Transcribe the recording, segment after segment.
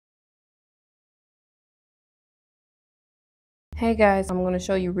Hey guys, I'm going to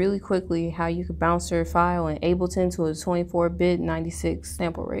show you really quickly how you can bounce your file in Ableton to a 24-bit 96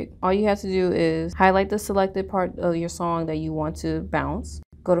 sample rate. All you have to do is highlight the selected part of your song that you want to bounce.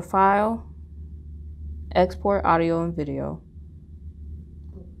 Go to File, Export Audio and Video.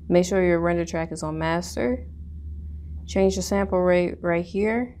 Make sure your render track is on Master. Change the sample rate right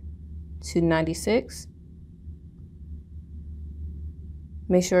here to 96.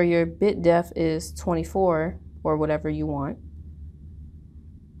 Make sure your bit depth is 24 or whatever you want.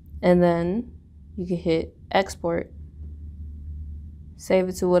 And then you can hit export, save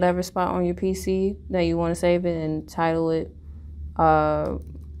it to whatever spot on your PC that you want to save it, and title it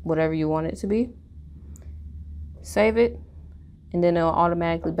whatever you want it to be. Save it, and then it'll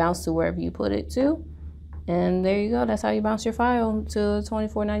automatically bounce to wherever you put it to. And there you go. That's how you bounce your file to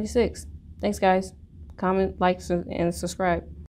 2496. Thanks guys. Comment, like, and subscribe.